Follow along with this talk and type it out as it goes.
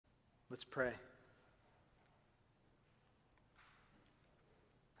Let's pray.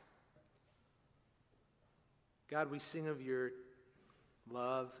 God, we sing of your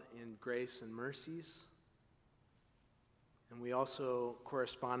love and grace and mercies. And we also,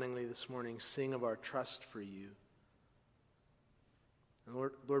 correspondingly this morning, sing of our trust for you. And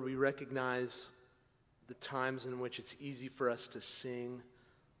Lord, we recognize the times in which it's easy for us to sing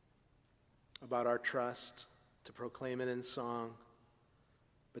about our trust, to proclaim it in song,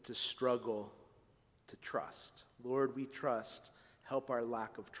 but to struggle to trust. Lord, we trust. Help our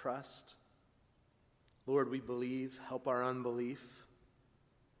lack of trust. Lord, we believe. Help our unbelief.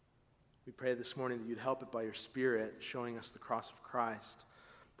 We pray this morning that you'd help it by your Spirit, showing us the cross of Christ,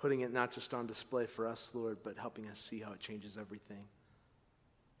 putting it not just on display for us, Lord, but helping us see how it changes everything.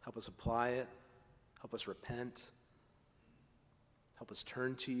 Help us apply it. Help us repent. Help us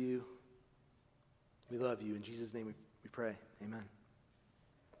turn to you. We love you. In Jesus' name we pray. Amen.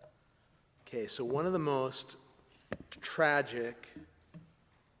 Okay, so one of the most tragic,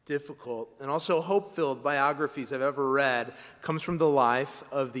 difficult, and also hope-filled biographies I've ever read comes from the life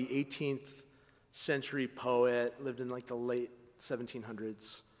of the 18th century poet, lived in like the late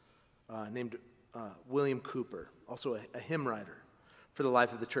 1700s, named William Cowper, also a hymn writer for the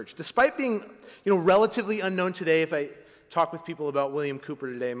life of the church. Despite being, relatively unknown today, if I talk with people about William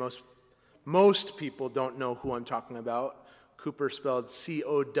Cowper today, most people don't know who I'm talking about. Cooper spelled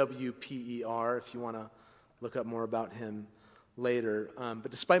C-O-W-P-E-R, if you want to look up more about him later. But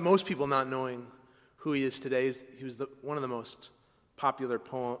despite most people not knowing who he is today, he was one of the most popular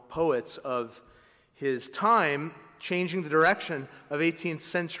poets of his time, changing the direction of 18th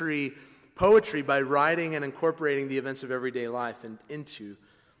century poetry by writing and incorporating the events of everyday life into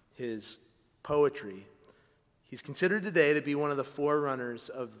his poetry. He's considered today to be one of the forerunners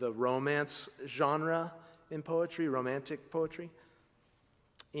of the romance genre in poetry, romantic poetry.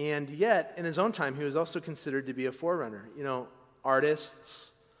 And yet, in his own time, he was also considered to be a forerunner.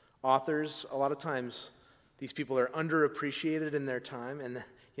 Artists, authors, a lot of times these people are underappreciated in their time, and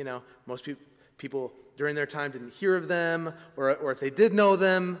most people during their time didn't hear of them, or if they did know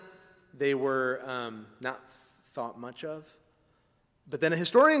them, they were not thought much of. But then a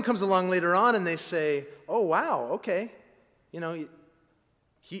historian comes along later on and they say, oh wow, okay,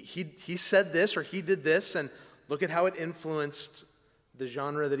 he said this or he did this, and look at how it influenced the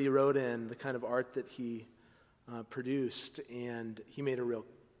genre that he wrote in, the kind of art that he produced, and he made a real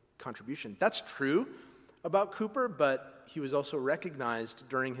contribution. That's true about Cowper, but he was also recognized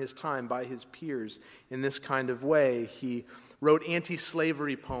during his time by his peers in this kind of way. He wrote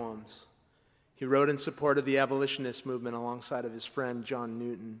anti-slavery poems. He wrote in support of the abolitionist movement alongside of his friend John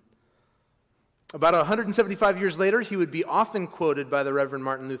Newton. About 175 years later, he would be often quoted by the Reverend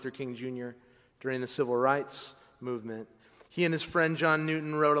Martin Luther King Jr. during the Civil Rights Movement. He and his friend John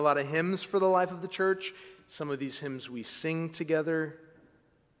Newton wrote a lot of hymns for the life of the church. Some of these hymns we sing together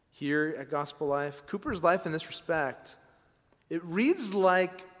here at Gospel Life. Cowper's life in this respect, it reads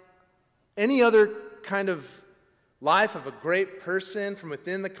like any other kind of life of a great person from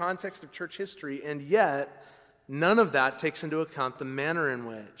within the context of church history, and yet none of that takes into account the manner in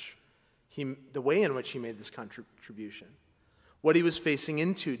which the way in which he made this contribution, what he was facing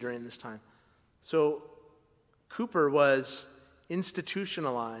into during this time. So Cowper was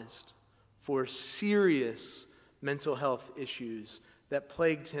institutionalized for serious mental health issues that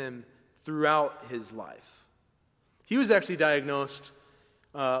plagued him throughout his life. He was actually diagnosed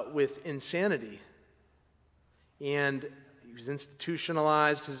with insanity, and he was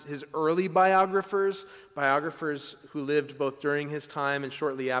institutionalized. His early biographers who lived both during his time and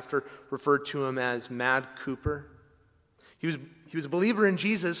shortly after, referred to him as Mad Cowper. He was a believer in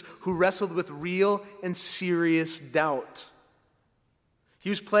Jesus who wrestled with real and serious doubt. He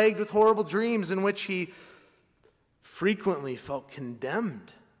was plagued with horrible dreams in which he frequently felt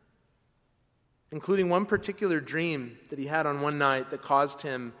condemned, including one particular dream that he had on one night that caused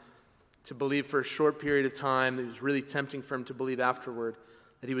him to believe for a short period of time, that it was really tempting for him to believe afterward,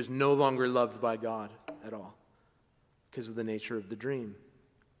 that he was no longer loved by God at all because of the nature of the dream.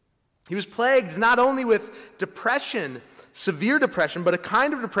 He was plagued not only with depression, severe depression, but a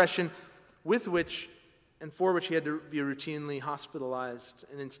kind of depression with which and for which he had to be routinely hospitalized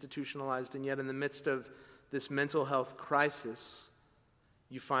and institutionalized. And yet in the midst of this mental health crisis,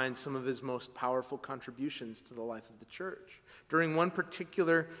 you find some of his most powerful contributions to the life of the church. During one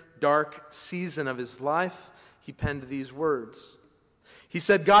particular dark season of his life, he penned these words. He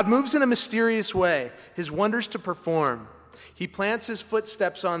said, "God moves in a mysterious way, his wonders to perform. He plants his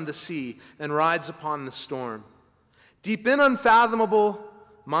footsteps on the sea and rides upon the storm. Deep in unfathomable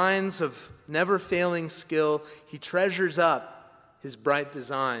minds of never-failing skill, he treasures up his bright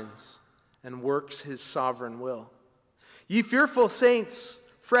designs. and works his sovereign will. Ye fearful saints,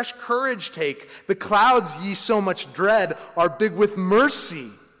 fresh courage take. The clouds ye so much dread are big with mercy,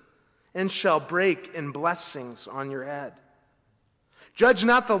 and shall break in blessings on your head. Judge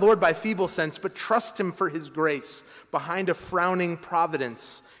not the Lord by feeble sense, but trust him for his grace. Behind a frowning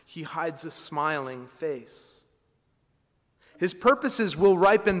providence, he hides a smiling face. His purposes will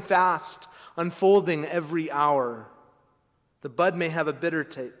ripen fast, unfolding every hour. The bud may have a bitter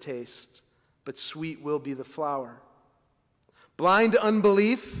taste, but sweet will be the flower. Blind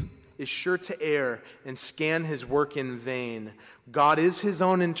unbelief is sure to err and scan his work in vain. God is his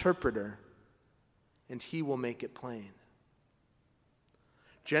own interpreter, and he will make it plain.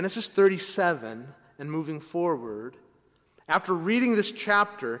 Genesis 37 and moving forward, after reading this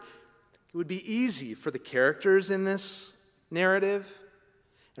chapter, it would be easy for the characters in this narrative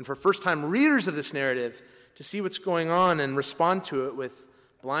and for first-time readers of this narrative to see what's going on and respond to it with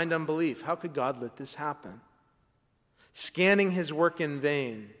blind unbelief. How could God let this happen? Scanning his work in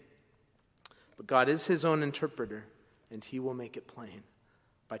vain. But God is his own interpreter, and he will make it plain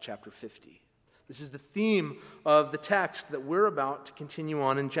by chapter 50. This is the theme of the text that we're about to continue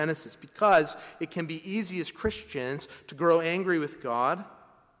on in Genesis, because it can be easy as Christians to grow angry with God,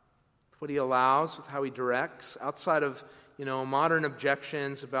 with what he allows, with how he directs. Outside of, modern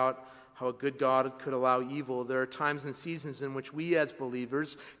objections about how a good God could allow evil, there are times and seasons in which we as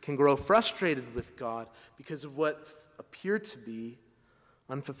believers can grow frustrated with God because of what appear to be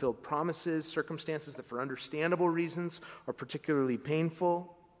unfulfilled promises, circumstances that for understandable reasons are particularly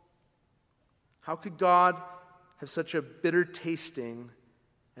painful. How could God have such a bitter tasting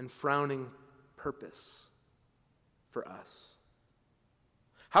and frowning purpose for us?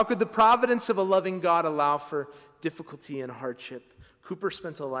 How could the providence of a loving God allow for difficulty and hardship? Cooper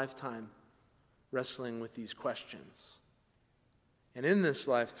spent a lifetime wrestling with these questions. And in this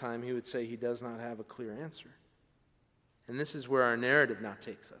lifetime, he would say he does not have a clear answer. And this is where our narrative now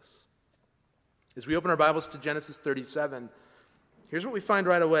takes us. As we open our Bibles to Genesis 37, here's what we find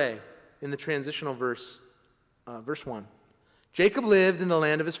right away in the transitional verse 1. Jacob lived in the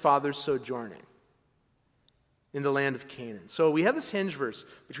land of his father's sojourning, in the land of Canaan. So we have this hinge verse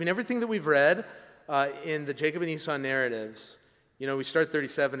between everything that we've read in the Jacob and Esau narratives. We start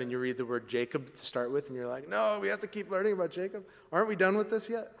 37 and you read the word Jacob to start with, and you're like, no, we have to keep learning about Jacob. Aren't we done with this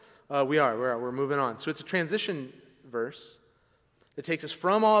yet? We're moving on. So it's a transition verse that takes us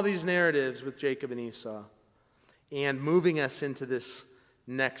from all these narratives with Jacob and Esau and moving us into this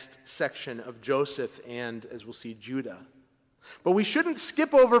next section of Joseph and, as we'll see, Judah. But we shouldn't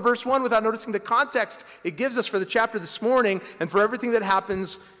skip over verse 1 without noticing the context it gives us for the chapter this morning and for everything that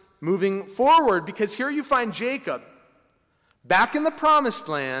happens moving forward, because here you find Jacob back in the promised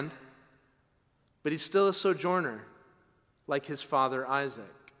land, but he's still a sojourner like his father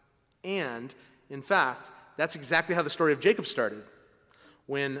Isaac. And, in fact, that's exactly how the story of Jacob started.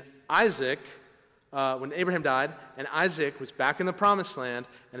 When Abraham died, and Isaac was back in the promised land,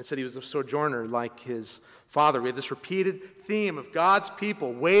 and it said he was a sojourner like his father. We have this repeated theme of God's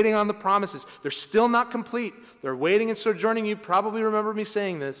people waiting on the promises. They're still not complete. They're waiting and sojourning. You probably remember me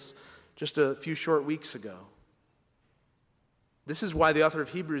saying this just a few short weeks ago. This is why the author of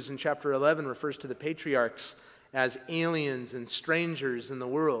Hebrews in chapter 11 refers to the patriarchs as aliens and strangers in the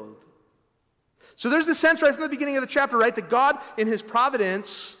world. So there's the sense right from the beginning of the chapter, right, that God in his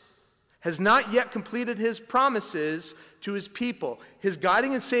providence has not yet completed his promises to his people. He's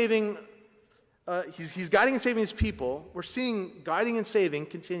guiding and saving his people. We're seeing guiding and saving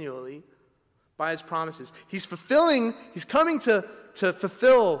continually by his promises. He's coming to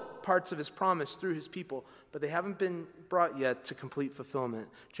fulfill parts of his promise through his people, but they haven't been brought yet to complete fulfillment.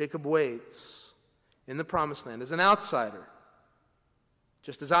 Jacob waits in the promised land as an outsider,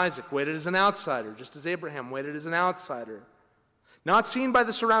 just as Isaac waited as an outsider, just as Abraham waited as an outsider, not seen by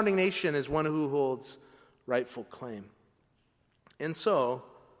the surrounding nation as one who holds rightful claim. And so,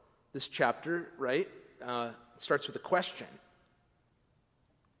 this chapter, right, starts with a question.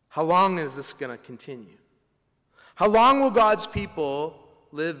 How long is this going to continue? How long will God's people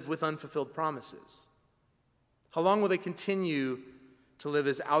live with unfulfilled promises? How long will they continue to live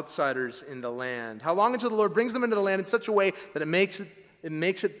as outsiders in the land? How long until the Lord brings them into the land in such a way that it makes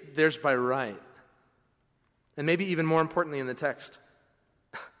it theirs by right? And maybe even more importantly in the text,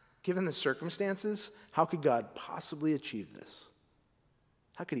 given the circumstances, how could God possibly achieve this?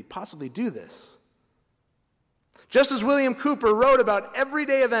 How could he possibly do this? Just as William Cooper wrote about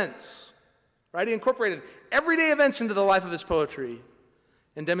everyday events, right? He incorporated everyday events into the life of his poetry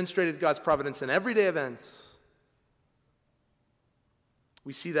and demonstrated God's providence in everyday events.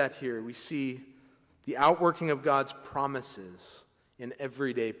 We see that here. We see the outworking of God's promises in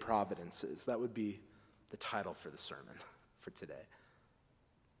everyday providences. That would be the title for the sermon for today.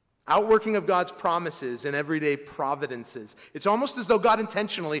 Outworking of God's promises in everyday providences. It's almost as though God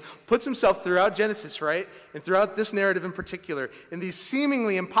intentionally puts himself throughout Genesis, right? And throughout this narrative in particular, in these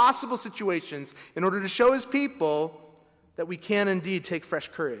seemingly impossible situations in order to show his people that we can indeed take fresh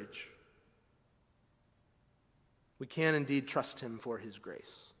courage. We can indeed trust him for his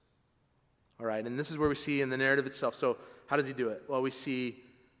grace. All right, and this is where we see in the narrative itself. So how does he do it? Well, we see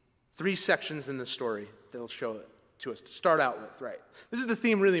 3 sections in the story that'll show it to us to start out with, right? This is the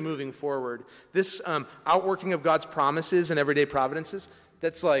theme really moving forward. This outworking of God's promises and everyday providences,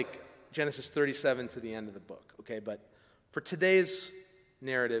 that's like Genesis 37 to the end of the book, okay? But for today's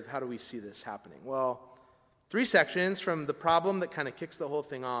narrative, how do we see this happening? Well, 3 sections from the problem that kind of kicks the whole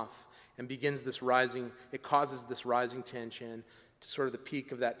thing off and begins this rising, it causes this rising tension to sort of the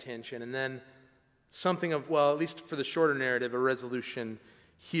peak of that tension, and then something of, well, at least for the shorter narrative, a resolution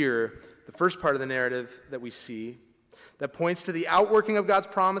here. The first part of the narrative that we see that points to the outworking of God's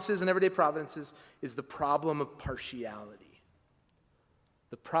promises and everyday providences is the problem of partiality.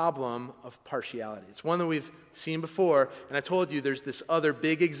 The problem of partiality. It's one that we've seen before, and I told you there's this other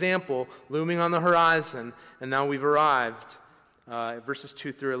big example looming on the horizon, and now we've arrived. Verses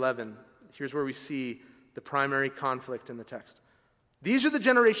 2 through 11. Here's where we see the primary conflict in the text. These are the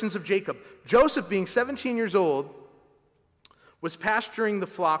generations of Jacob. Joseph, being 17 years old, was pasturing the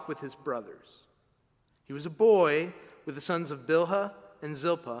flock with his brothers. He was a boy with the sons of Bilhah and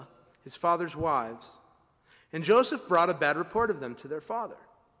Zilpah, his father's wives, and Joseph brought a bad report of them to their father.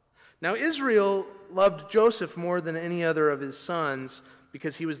 Now Israel loved Joseph more than any other of his sons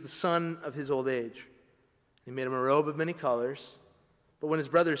because he was the son of his old age. He made him a robe of many colors, but when his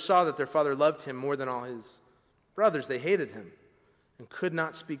brothers saw that their father loved him more than all his brothers, they hated him and could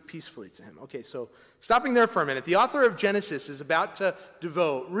not speak peacefully to him. Okay, so stopping there for a minute, the author of Genesis is about to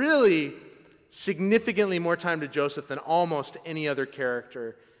devote really significantly more time to Joseph than almost any other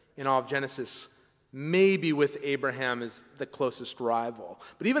character in all of Genesis, maybe with Abraham as the closest rival.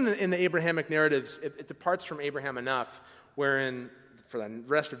 But even in the Abrahamic narratives, it departs from Abraham enough, wherein for the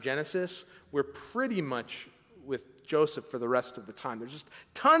rest of Genesis, we're pretty much with Joseph for the rest of the time. There's just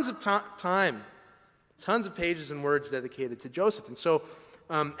tons of time, tons of pages and words dedicated to Joseph. And so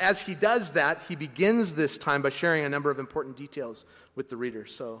as he does that, he begins this time by sharing a number of important details with the reader.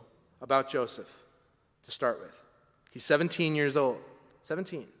 So about Joseph, to start with. He's 17 years old.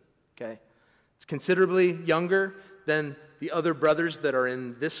 17, okay? It's considerably younger than the other brothers that are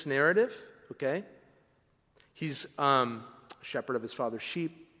in this narrative, okay? He's a shepherd of his father's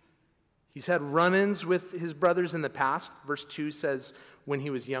sheep. He's had run-ins with his brothers in the past. Verse 2 says, when he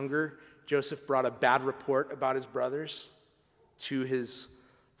was younger, Joseph brought a bad report about his brothers to his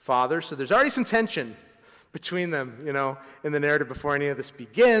father. So there's already some tension between them, in the narrative before any of this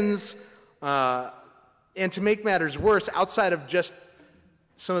begins. And to make matters worse, outside of just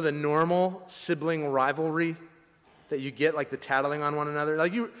some of the normal sibling rivalry that you get, like the tattling on one another,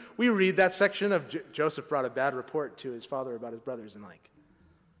 we read that section of Joseph brought a bad report to his father about his brothers, and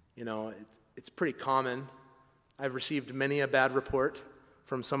it's pretty common. I've received many a bad report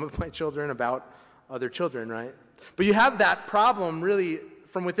from some of my children about other children, right? But you have that problem really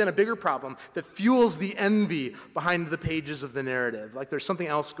from within a bigger problem that fuels the envy behind the pages of the narrative. Like there's something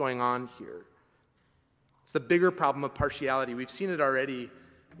else going on here. It's the bigger problem of partiality. We've seen it already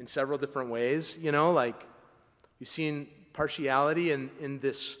in several different ways, we've seen partiality in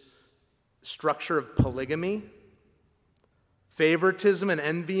this structure of polygamy, favoritism and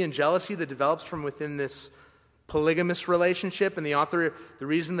envy and jealousy that develops from within this polygamous relationship, and the author, the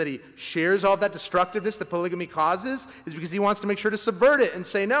reason that he shares all that destructiveness that polygamy causes is because he wants to make sure to subvert it and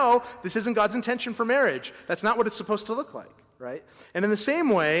say, no, this isn't God's intention for marriage. That's not what it's supposed to look like, right? And in the same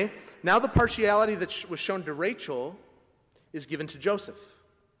way, now the partiality that was shown to Rachel is given to Joseph.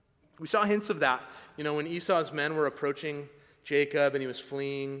 We saw hints of that, when Esau's men were approaching Jacob and he was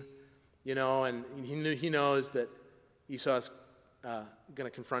fleeing, and he knows that Esau's going to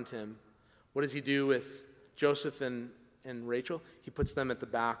confront him. What does he do with Joseph and Rachel? He puts them at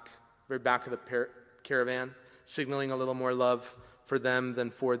the very back of the caravan, signaling a little more love for them than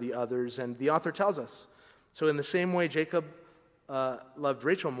for the others. And the author tells us, so in the same way Jacob loved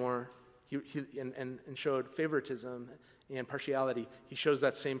Rachel more and showed favoritism and partiality, he shows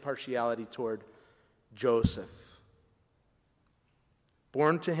that same partiality toward Joseph.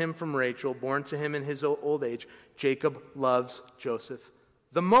 Born to him from Rachel, born to him in his old age, Jacob loves Joseph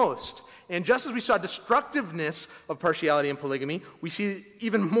the most. And just as we saw destructiveness of partiality and polygamy, we see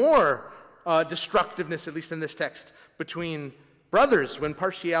even more destructiveness, at least in this text, between brothers when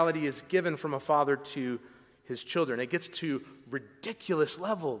partiality is given from a father to his children. It gets to ridiculous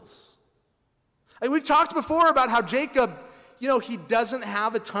levels. Like we've talked before about how Jacob, he doesn't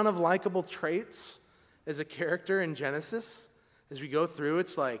have a ton of likable traits as a character in Genesis. As we go through,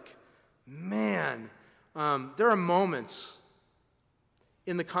 it's like, man, there are moments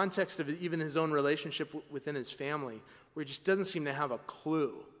in the context of even his own relationship within his family where he just doesn't seem to have a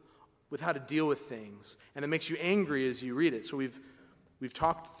clue with how to deal with things. And it makes you angry as you read it. So we've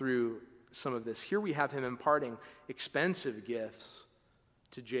talked through some of this. Here we have him imparting expensive gifts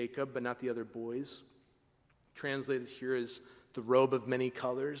to Jacob, but not the other boys. Translated here as the robe of many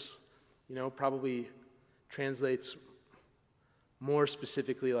colors. Probably translates more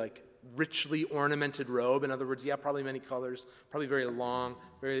specifically like richly ornamented robe. In other words, probably many colors, probably very long,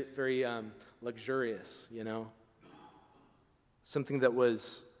 very, very luxurious, Something that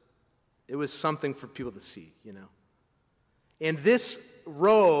was something for people to see, And this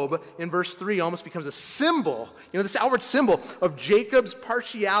robe in verse 3 almost becomes a symbol, this outward symbol of Jacob's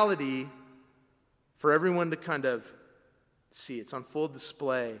partiality for everyone to kind of see. It's on full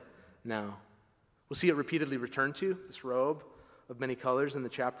display now. We'll see it repeatedly returned to, this robe of many colors in the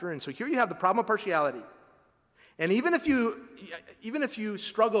chapter. And so here you have the problem of partiality. And even if you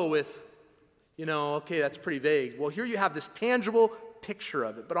struggle with, okay, that's pretty vague. Well, here you have this tangible picture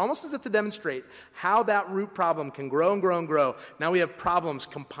of it, but almost as if to demonstrate how that root problem can grow and grow and grow. Now we have problems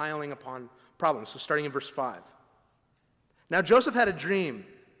compiling upon problems. So starting in verse 5. Now Joseph had a dream,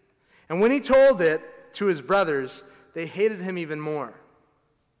 and when he told it to his brothers, they hated him even more.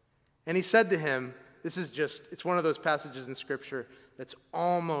 And he said to him, it's one of those passages in Scripture that's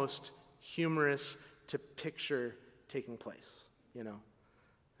almost humorous to picture taking place,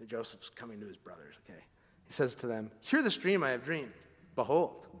 Joseph's coming to his brothers, okay? He says to them, hear this dream I have dreamed.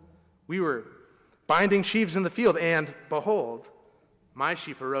 Behold, we were binding sheaves in the field, and behold, my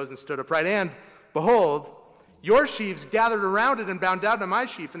sheaf arose and stood upright, and behold, your sheaves gathered around it and bound down to my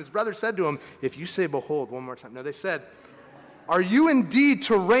sheaf. And his brothers said to him, if you say behold one more time. No, they said, are you indeed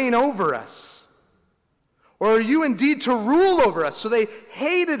to reign over us? Or are you indeed to rule over us? So they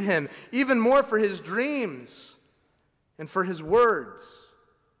hated him even more for his dreams and for his words.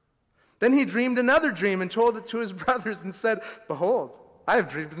 Then he dreamed another dream and told it to his brothers and said, behold, I have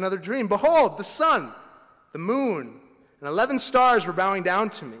dreamed another dream. Behold, the sun, the moon, and 11 stars were bowing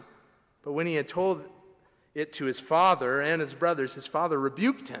down to me. But when he had told it to his father and his brothers, his father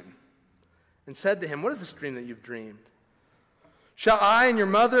rebuked him and said to him, what is this dream that you've dreamed? Shall I and your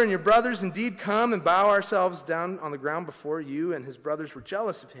mother and your brothers indeed come and bow ourselves down on the ground before you? And his brothers were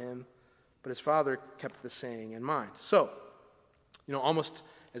jealous of him, but his father kept the saying in mind. So, almost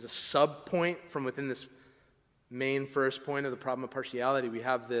as a sub-point from within this main first point of the problem of partiality, we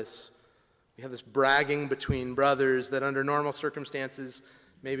have this bragging between brothers that under normal circumstances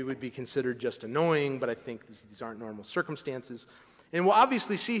maybe would be considered just annoying, but I think these aren't normal circumstances. And we'll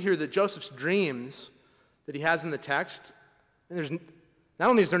obviously see here that Joseph's dreams that he has in the text, and not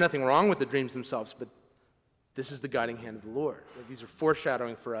only is there nothing wrong with the dreams themselves, but this is the guiding hand of the Lord. These are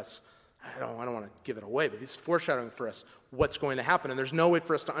foreshadowing for us. I don't want to give it away, but this is foreshadowing for us what's going to happen. And there's no way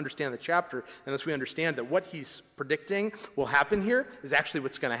for us to understand the chapter unless we understand that what he's predicting will happen here is actually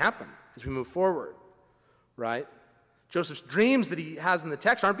what's going to happen as we move forward, right? Joseph's dreams that he has in the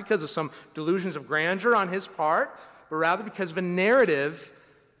text aren't because of some delusions of grandeur on his part, but rather because of a narrative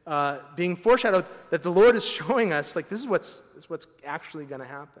being foreshadowed that the Lord is showing us, like, this is what's actually going to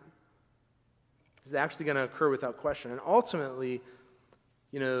happen. This is actually going to occur without question. And ultimately,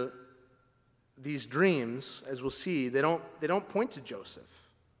 these dreams, as we'll see, they don't point to Joseph.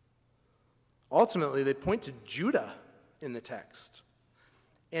 Ultimately, they point to Judah in the text.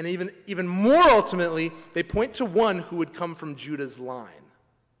 And even more ultimately, they point to one who would come from Judah's line.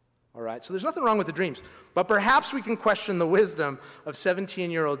 All right? So there's nothing wrong with the dreams. But perhaps we can question the wisdom of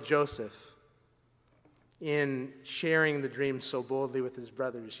 17-year-old Joseph in sharing the dreams so boldly with his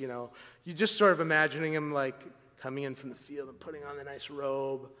brothers. You just sort of imagining him like coming in from the field and putting on the nice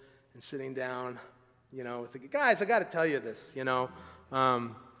robe and sitting down, with the guys, I got to tell you this, got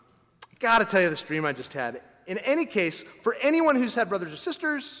to tell you this dream I just had. In any case, for anyone who's had brothers or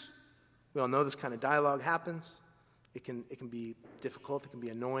sisters, we all know this kind of dialogue happens. It can be difficult, it can be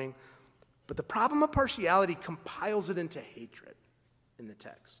annoying. But the problem of partiality compiles it into hatred in the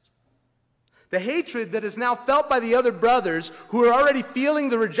text. The hatred that is now felt by the other brothers who are already feeling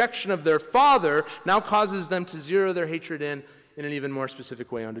the rejection of their father now causes them to zero their hatred in an even more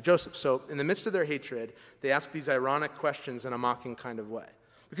specific way onto Joseph. So in the midst of their hatred, they ask these ironic questions in a mocking kind of way.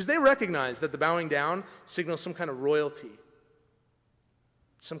 Because they recognize that the bowing down signals some kind of royalty,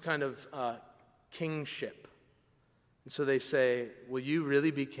 some kind of kingship. And so they say, will you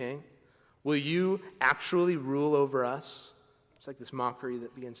really be king? Will you actually rule over us It's like this mockery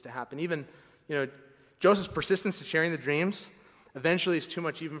that begins to happen. Even, Joseph's persistence in sharing the dreams eventually is too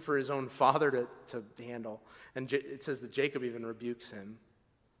much even for his own father to handle. And it says that Jacob even rebukes him.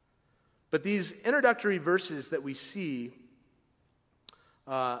 But these introductory verses that we see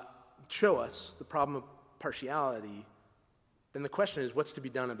show us the problem of partiality. Then the question is, what's to be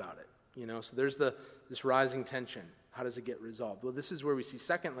done about it? So there's this rising tension. How does it get resolved? Well, this is where we see,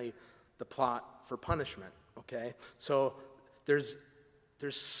 secondly, the plot for punishment, okay? So there's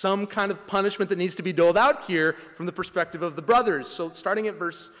some kind of punishment that needs to be doled out here from the perspective of the brothers. So starting at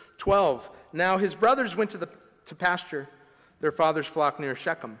verse 12. Now his brothers went to pasture their father's flock near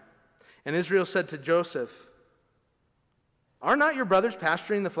Shechem. And Israel said to Joseph, "Are not your brothers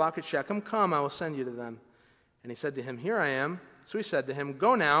pasturing the flock at Shechem? Come, I will send you to them." And he said to him, "Here I am." So he said to him,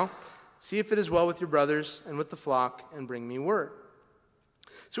 "Go now, see if it is well with your brothers and with the flock, and bring me word."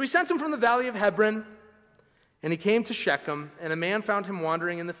 So he sent him from the valley of Hebron, and he came to Shechem, and a man found him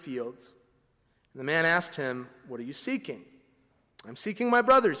wandering in the fields. And the man asked him, "What are you seeking?" "I'm seeking my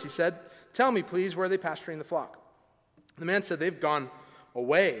brothers," he said. "Tell me, please, where are they pasturing the flock?" The man said, "They've gone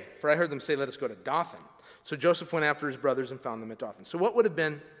away, for I heard them say, 'Let us go to Dothan.'" So Joseph went after his brothers and found them at Dothan. So what would have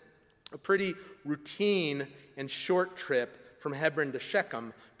been a pretty routine and short trip from Hebron to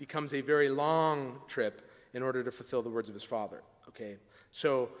Shechem becomes a very long trip in order to fulfill the words of his father. Okay,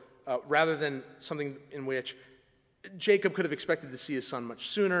 so rather than something in which Jacob could have expected to see his son much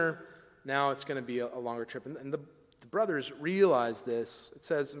sooner, now it's going to be a longer trip. And the brothers realized this. It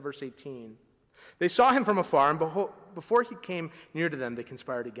says in verse 18, "They saw him from afar, and before he came near to them, they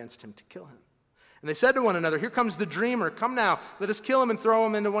conspired against him to kill him. And they said to one another, 'Here comes the dreamer. Come now, let us kill him and throw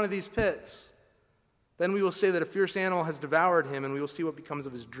him into one of these pits. Then we will say that a fierce animal has devoured him, and we will see what becomes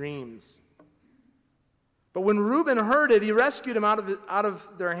of his dreams.' But when Reuben heard it, he rescued him out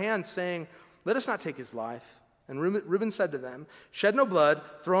of their hands, saying, 'Let us not take his life.' And Reuben said to them, 'Shed no blood,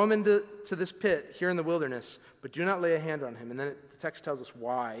 throw him into this pit here in the wilderness, but do not lay a hand on him.' And then the text tells us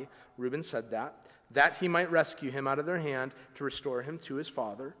why Reuben said that he might rescue him out of their hand to restore him to his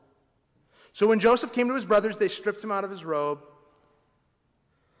father. So when Joseph came to his brothers, they stripped him out of his robe,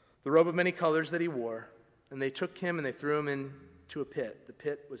 the robe of many colors that he wore, and they took him and they threw him into a pit. The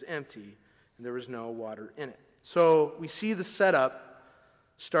pit was empty, and there was no water in it." So we see the setup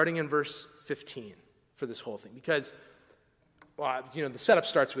starting in verse 15 for this whole thing, because the setup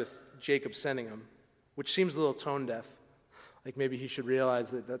starts with Jacob sending him, which seems a little tone deaf. Like maybe he should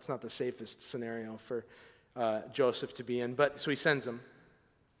realize that that's not the safest scenario for Joseph to be in. But so he sends him.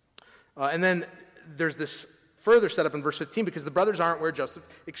 And then there's this further setup in verse 15, because the brothers aren't where Joseph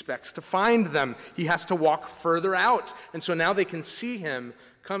expects to find them. He has to walk further out. And so now they can see him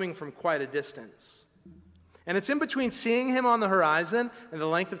coming from quite a distance. And it's in between seeing him on the horizon and the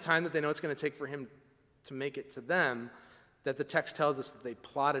length of time that they know it's going to take for him to make it to them that the text tells us that they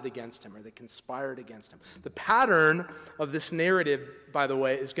plotted against him, or they conspired against him. The pattern of this narrative, by the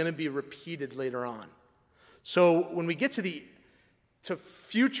way, is going to be repeated later on. So when we get to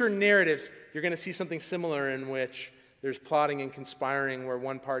future narratives, you're going to see something similar in which there's plotting and conspiring where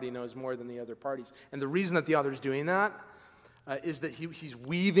one party knows more than the other parties. And the reason that the author is doing that is that he's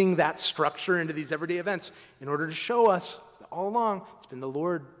weaving that structure into these everyday events in order to show us that all along it's been the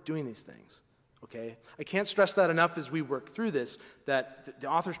Lord doing these things. Okay? I can't stress that enough as we work through this, that the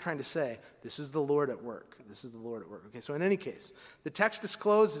author's trying to say, this is the Lord at work. This is the Lord at work. Okay, so in any case, the text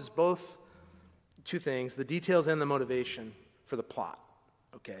discloses both two things, the details and the motivation for the plot.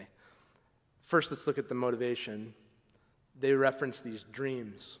 Okay? First, let's look at the motivation. They reference these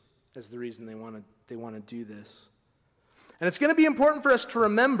dreams as the reason they want to do this. And it's going to be important for us to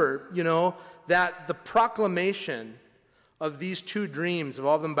remember, that the proclamation of these two dreams, of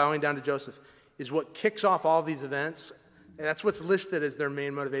all of them bowing down to Joseph, is what kicks off all of these events. And that's what's listed as their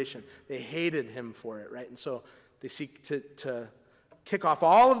main motivation. They hated him for it, right? And so they seek to kick off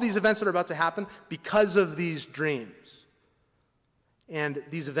all of these events that are about to happen because of these dreams. And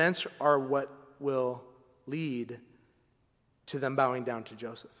these events are what will lead to them bowing down to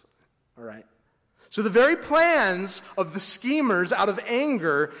Joseph, all right? So the very plans of the schemers out of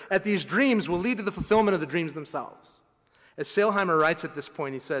anger at these dreams will lead to the fulfillment of the dreams themselves. As Sailheimer writes at this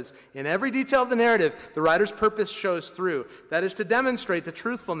point, he says, "In every detail of the narrative, the writer's purpose shows through. That is to demonstrate the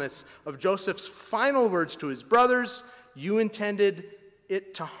truthfulness of Joseph's final words to his brothers. 'You intended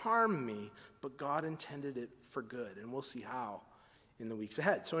it to harm me, but God intended it for good.'" And we'll see how in the weeks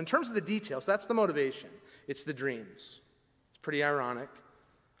ahead. So in terms of the details, that's the motivation. It's the dreams. It's pretty ironic.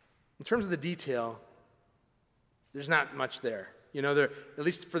 In terms of the detail, there's not much there. At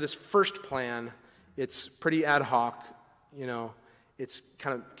least for this first plan, it's pretty ad hoc. It's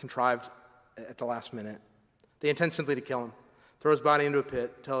kind of contrived at the last minute. They intend simply to kill him. throw his body into a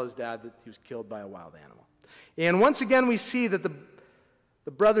pit, tell his dad that he was killed by a wild animal. And once again, we see that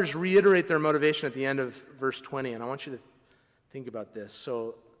the brothers reiterate their motivation at the end of verse 20, and I want you to think about this.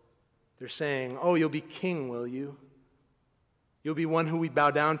 So they're saying, oh, you'll be king, will you? You'll be one who we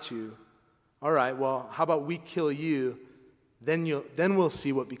bow down to. All right, well, how about we kill you, then we'll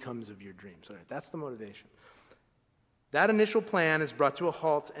see what becomes of your dreams. All right, that's the motivation. That initial plan is brought to a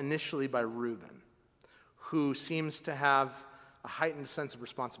halt initially by Reuben, who seems to have a heightened sense of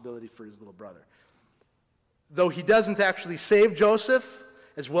responsibility for his little brother. Though he doesn't actually save Joseph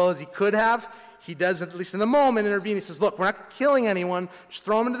as well as he could have, he does, at least in the moment, intervene. He says, look, we're not killing anyone. Just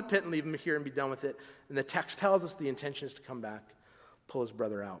throw him into the pit and leave him here and be done with it. And the text tells us the intention is to come back, pull his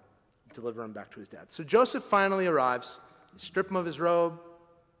brother out, deliver him back to his dad. So Joseph finally arrives. They strip him of his robe,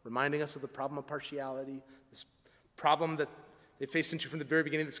 reminding us of the problem of partiality, this problem that they faced into from the very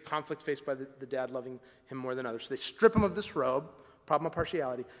beginning, this conflict faced by the dad loving him more than others. So they strip him of this robe, problem of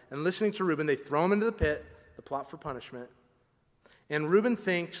partiality, and listening to Reuben, they throw him into the pit, the plot for punishment. And Reuben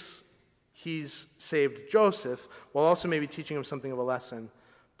thinks he's saved Joseph, while also maybe teaching him something of a lesson.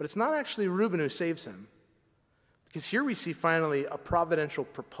 But it's not actually Reuben who saves him. Because here we see finally a providential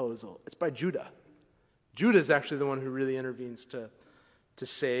proposal. It's by Judah. Judah is actually the one who really intervenes to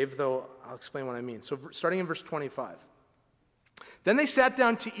save, though I'll explain what I mean. So starting in verse 25. Then they sat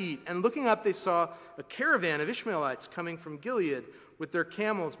down to eat, and looking up they saw a caravan of Ishmaelites coming from Gilead with their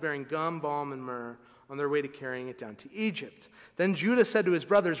camels bearing gum, balm, and myrrh on their way to carrying it down to Egypt. Then Judah said to his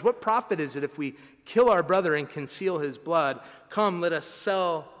brothers, what profit is it if we kill our brother and conceal his blood? Come, let us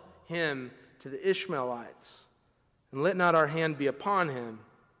sell him to the Ishmaelites, and let not our hand be upon him,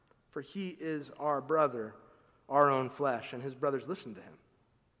 for he is our brother, our own flesh. And his brothers listened to him.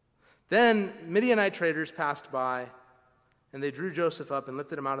 Then Midianite traders passed by, and they drew Joseph up and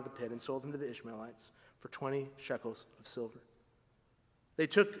lifted him out of the pit and sold him to the Ishmaelites for 20 shekels of silver. They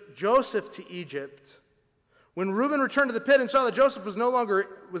took Joseph to Egypt. When Reuben returned to the pit and saw that Joseph was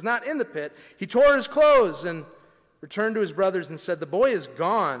not in the pit, he tore his clothes and returned to his brothers and said, the boy is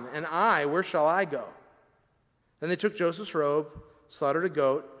gone, and where shall I go? Then they took Joseph's robe, slaughtered a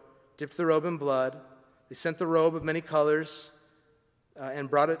goat, dipped the robe in blood. They sent the robe of many colors and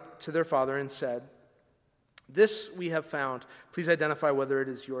brought it to their father and said, this we have found. Please identify whether it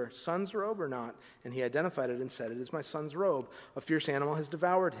is your son's robe or not. And he identified it and said, it is my son's robe. A fierce animal has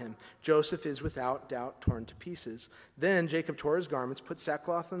devoured him. Joseph is without doubt torn to pieces. Then Jacob tore his garments, put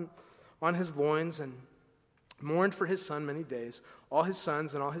sackcloth on his loins, and mourned for his son many days. All his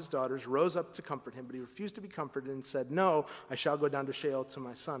sons and all his daughters rose up to comfort him, but he refused to be comforted and said, no, I shall go down to Sheol to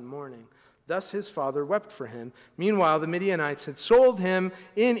my son mourning. Thus his father wept for him. Meanwhile, the Midianites had sold him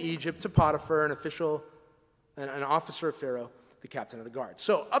in Egypt to Potiphar, an officer of Pharaoh, the captain of the guard.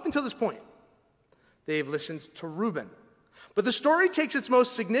 So up until this point, they've listened to Reuben. But the story takes its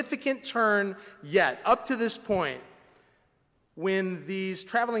most significant turn yet, up to this point, when these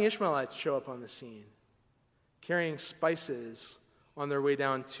traveling Ishmaelites show up on the scene, carrying spices on their way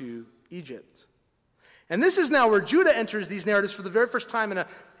down to Egypt. And this is now where Judah enters these narratives for the very first time in a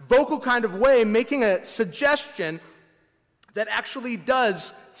vocal kind of way, making a suggestion that actually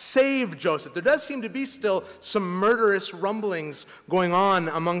does save Joseph. There does seem to be still some murderous rumblings going on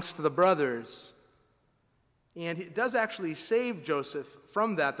amongst the brothers. And it does actually save Joseph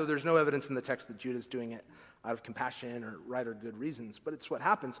from that, though there's no evidence in the text that Judah's doing it out of compassion or right or good reasons. But it's what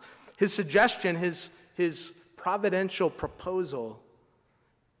happens. His suggestion, his providential proposal,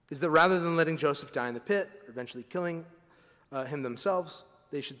 is that rather than letting Joseph die in the pit, or eventually killing him themselves,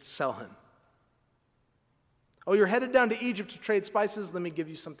 they should sell him. Oh, you're headed down to Egypt to trade spices? Let me give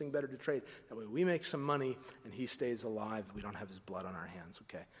you something better to trade. That way we make some money and he stays alive. We don't have his blood on our hands,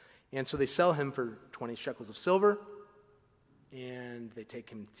 okay? And so they sell him for 20 shekels of silver, and they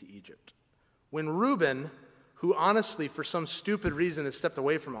take him to Egypt. When Reuben, who honestly for some stupid reason has stepped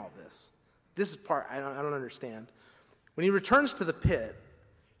away from all this is part I don't understand. When he returns to the pit,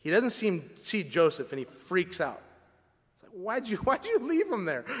 he doesn't see Joseph and he freaks out. Why'd you leave him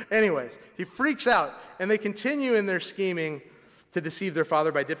there? Anyways, he freaks out, and they continue in their scheming to deceive their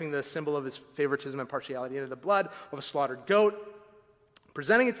father by dipping the symbol of his favoritism and partiality into the blood of a slaughtered goat,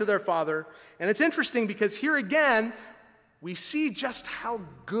 presenting it to their father. And it's interesting because here again, we see just how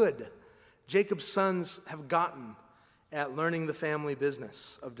good Jacob's sons have gotten at learning the family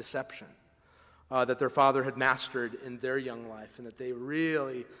business of deception that their father had mastered in their young life, and that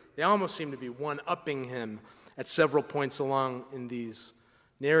they almost seem to be one-upping him at several points along in these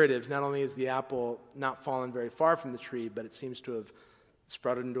narratives. Not only is the apple not fallen very far from the tree, but it seems to have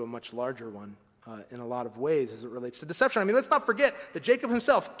sprouted into a much larger one in a lot of ways as it relates to deception. I mean, let's not forget that Jacob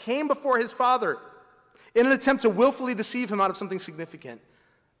himself came before his father in an attempt to willfully deceive him out of something significant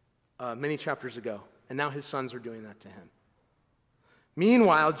many chapters ago. And now his sons are doing that to him.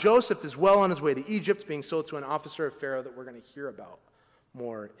 Meanwhile, Joseph is well on his way to Egypt, being sold to an officer of Pharaoh that we're going to hear about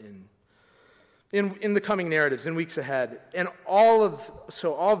more in the coming narratives, in weeks ahead. And all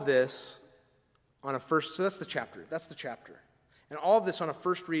of this on a first, so that's the chapter. And all of this on a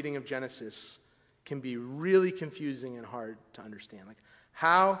first reading of Genesis can be really confusing and hard to understand. Like,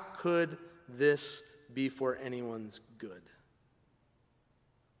 how could this be for anyone's good?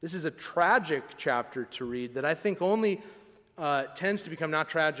 This is a tragic chapter to read that I think only tends to become not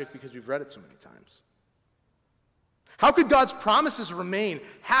tragic because we've read it so many times. How could God's promises remain?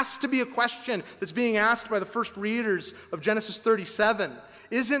 Has to be a question that's being asked by the first readers of Genesis 37.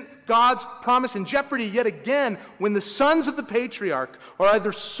 Isn't God's promise in jeopardy yet again when the sons of the patriarch are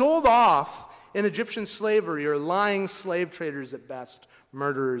either sold off in Egyptian slavery or lying slave traders at best,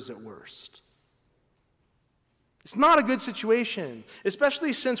 murderers at worst? It's not a good situation,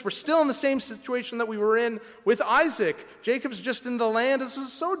 especially since we're still in the same situation that we were in with Isaac. Jacob's just in the land as a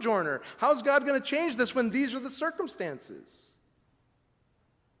sojourner. How's God going to change this when these are the circumstances?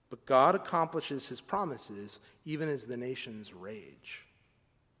 But God accomplishes his promises even as the nations rage.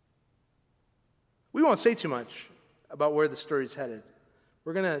 We won't say too much about where the story's headed.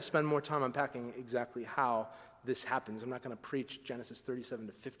 We're going to spend more time unpacking exactly how this happens. I'm not going to preach Genesis 37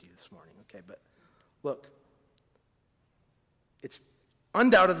 to 50 this morning, okay? But look. It's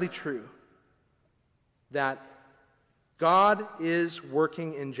undoubtedly true that God is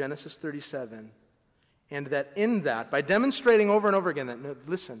working in Genesis 37, and that in that, by demonstrating over and over again that, no,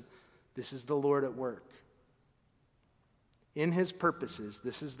 listen, this is the Lord at work. In his purposes,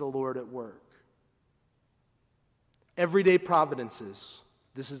 this is the Lord at work. Everyday providences,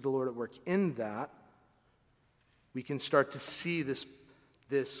 this is the Lord at work. In that, we can start to see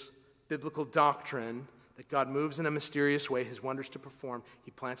this biblical doctrine that God moves in a mysterious way, his wonders to perform.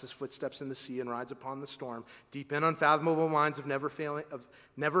 He plants his footsteps in the sea and rides upon the storm. Deep in unfathomable minds of never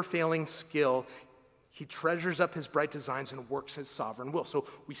failing skill, he treasures up his bright designs and works his sovereign will. So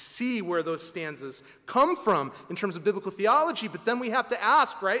we see where those stanzas come from in terms of biblical theology, but then we have to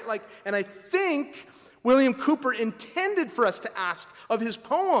ask, right? And I think William Cooper intended for us to ask of his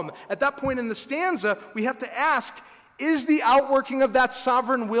poem. At that point in the stanza, we have to ask, is the outworking of that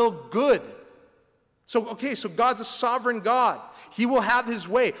sovereign will good? So God's a sovereign God. He will have his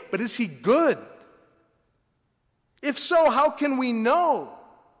way, but is he good? If so, how can we know?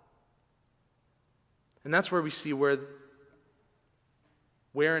 And that's where we see where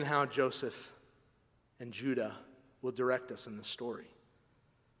and how Joseph and Judah will direct us in the story.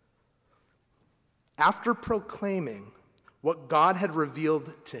 After proclaiming what God had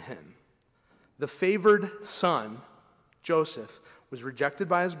revealed to him, the favored son, Joseph, was rejected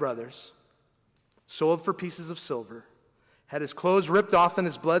by his brothers, sold for pieces of silver, had his clothes ripped off and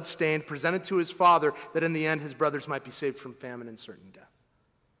his blood stained, presented to his father that in the end his brothers might be saved from famine and certain death.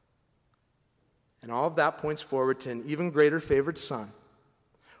 And all of that points forward to an even greater favored son,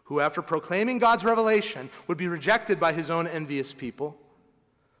 who after proclaiming God's revelation would be rejected by his own envious people,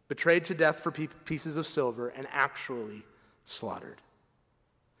 betrayed to death for pieces of silver, and actually slaughtered.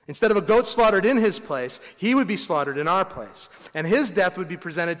 Instead of a goat slaughtered in his place, he would be slaughtered in our place. And his death would be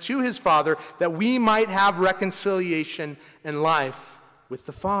presented to his Father that we might have reconciliation and life with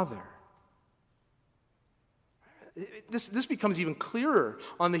the Father. This becomes even clearer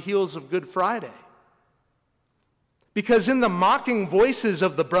on the heels of Good Friday. Because in the mocking voices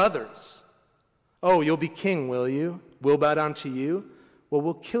of the brothers, oh, you'll be king, will you? We'll bow down to you? Well,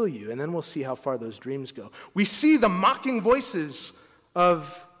 we'll kill you, and then we'll see how far those dreams go. We see the mocking voices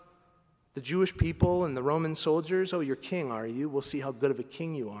of the Jewish people and the Roman soldiers. Oh, you're king, are you? We'll see how good of a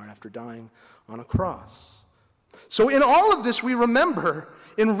king you are after dying on a cross. So in all of this, we remember,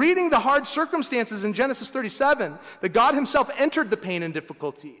 in reading the hard circumstances in Genesis 37, that God himself entered the pain and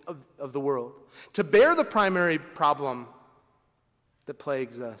difficulty of the world to bear the primary problem that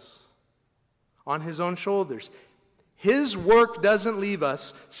plagues us on his own shoulders. His work doesn't leave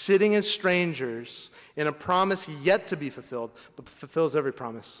us sitting as strangers in a promise yet to be fulfilled, but fulfills every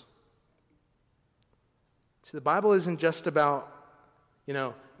promise. See, the Bible isn't just about,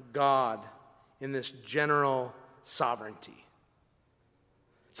 God in this general sovereignty.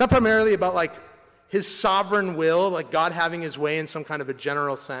 It's not primarily about his sovereign will, like God having his way in some kind of a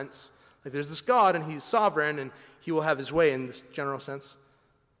general sense. Like there's this God and he's sovereign and he will have his way in this general sense.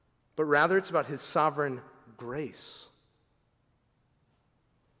 But rather it's about his sovereign grace.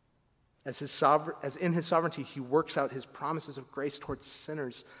 As in his sovereignty, he works out his promises of grace towards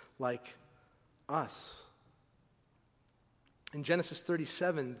sinners like us. In Genesis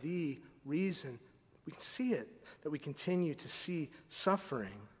 37, the reason We can see it, that we continue to see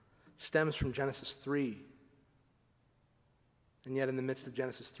suffering stems from Genesis 3. And yet in the midst of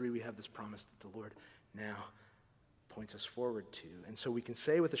Genesis 3, we have this promise that the Lord now points us forward to. And so we can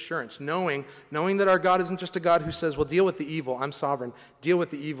say with assurance, knowing that our God isn't just a God who says, well, deal with the evil, I'm sovereign, deal with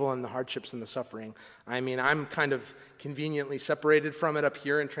the evil and the hardships and the suffering. I mean, I'm kind of conveniently separated from it up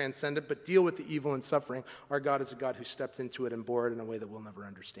here and transcendent, but deal with the evil and suffering. Our God is a God who stepped into it and bore it in a way that we'll never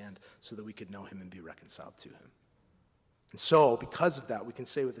understand so that we could know him and be reconciled to him. And so, because of that, we can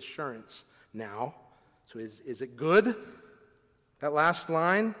say with assurance now, so is it good? That last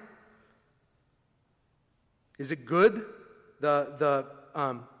line, is it good? The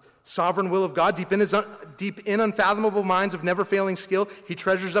sovereign will of God, deep in unfathomable minds of never-failing skill, he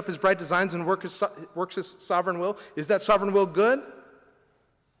treasures up his bright designs and works his sovereign will. Is that sovereign will good?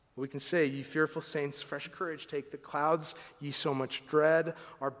 We can say, ye fearful saints, fresh courage take. The clouds ye so much dread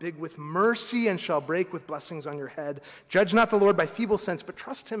are big with mercy and shall break with blessings on your head. Judge not the Lord by feeble sense, but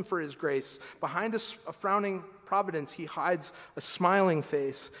trust him for his grace. Behind a frowning providence, he hides a smiling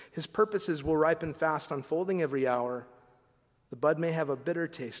face. His purposes will ripen fast, unfolding every hour. The bud may have a bitter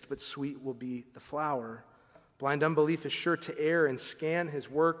taste, but sweet will be the flower. Blind unbelief is sure to err and scan his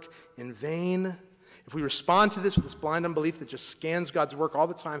work in vain. If we respond to this with this blind unbelief that just scans God's work all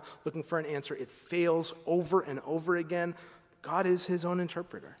the time, looking for an answer, it fails over and over again. God is his own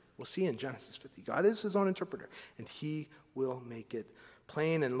interpreter. We'll see in Genesis 50. God is his own interpreter, and he will make it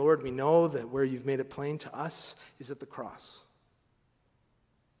plain. And Lord, we know that where you've made it plain to us is at the cross,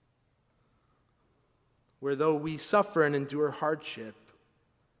 where though we suffer and endure hardship,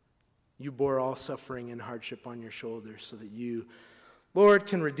 you bore all suffering and hardship on your shoulders so that you, Lord,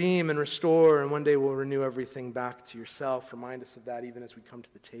 can redeem and restore, and one day will renew everything back to yourself. Remind us of that even as we come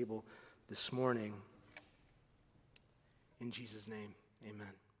to the table this morning. In Jesus' name,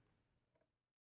 amen.